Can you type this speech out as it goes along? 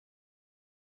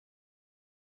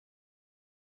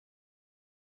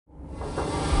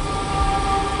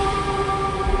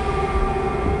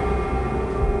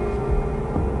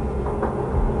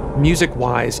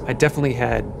Music-wise, I definitely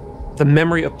had the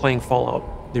memory of playing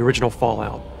Fallout, the original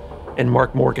Fallout, and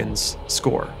Mark Morgan's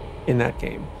score in that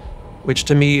game, which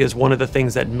to me is one of the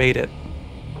things that made it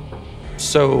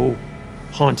so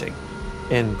haunting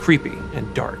and creepy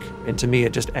and dark. And to me,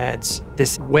 it just adds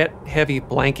this wet, heavy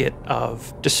blanket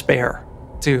of despair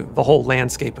to the whole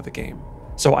landscape of the game.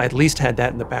 So I at least had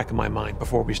that in the back of my mind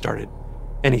before we started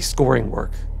any scoring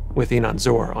work with Inon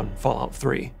Zur on Fallout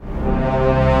 3.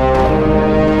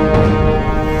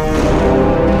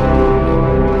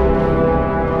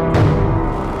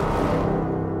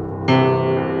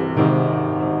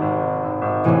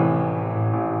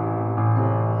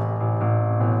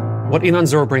 What Inon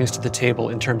Zur brings to the table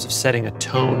in terms of setting a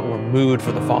tone or mood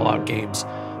for the Fallout games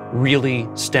really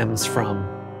stems from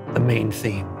the main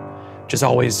theme, which is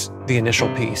always the initial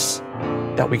piece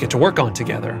that we get to work on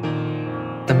together.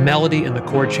 The melody and the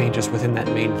chord changes within that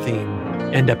main theme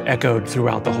end up echoed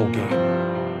throughout the whole game.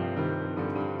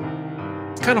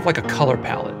 It's kind of like a color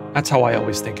palette. That's how I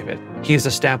always think of it. He is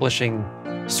establishing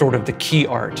sort of the key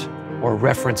art or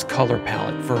reference color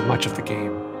palette for much of the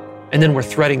game. And then we're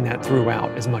threading that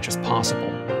throughout as much as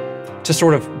possible to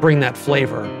sort of bring that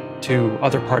flavor to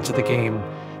other parts of the game,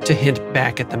 to hint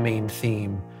back at the main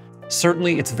theme.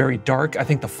 Certainly, it's very dark. I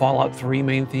think the Fallout 3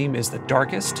 main theme is the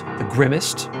darkest, the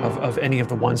grimmest of any of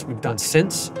the ones we've done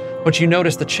since. But you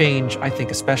notice the change, I think,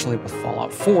 especially with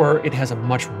Fallout 4, it has a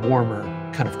much warmer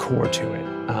kind of core to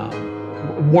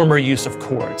it. Warmer use of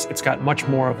chords. It's got much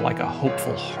more of like a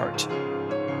hopeful heart.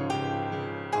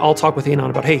 I'll talk with Inon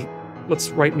about, hey, let's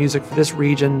write music for this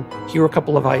region. Here are a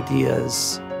couple of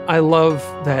ideas. I love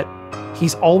that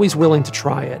he's always willing to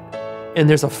try it. And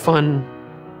there's a fun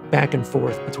back and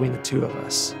forth between the two of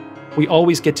us. We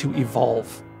always get to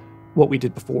evolve what we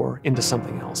did before into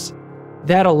something else.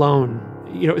 That alone,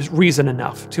 is reason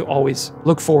enough to always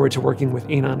look forward to working with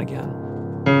Inon again.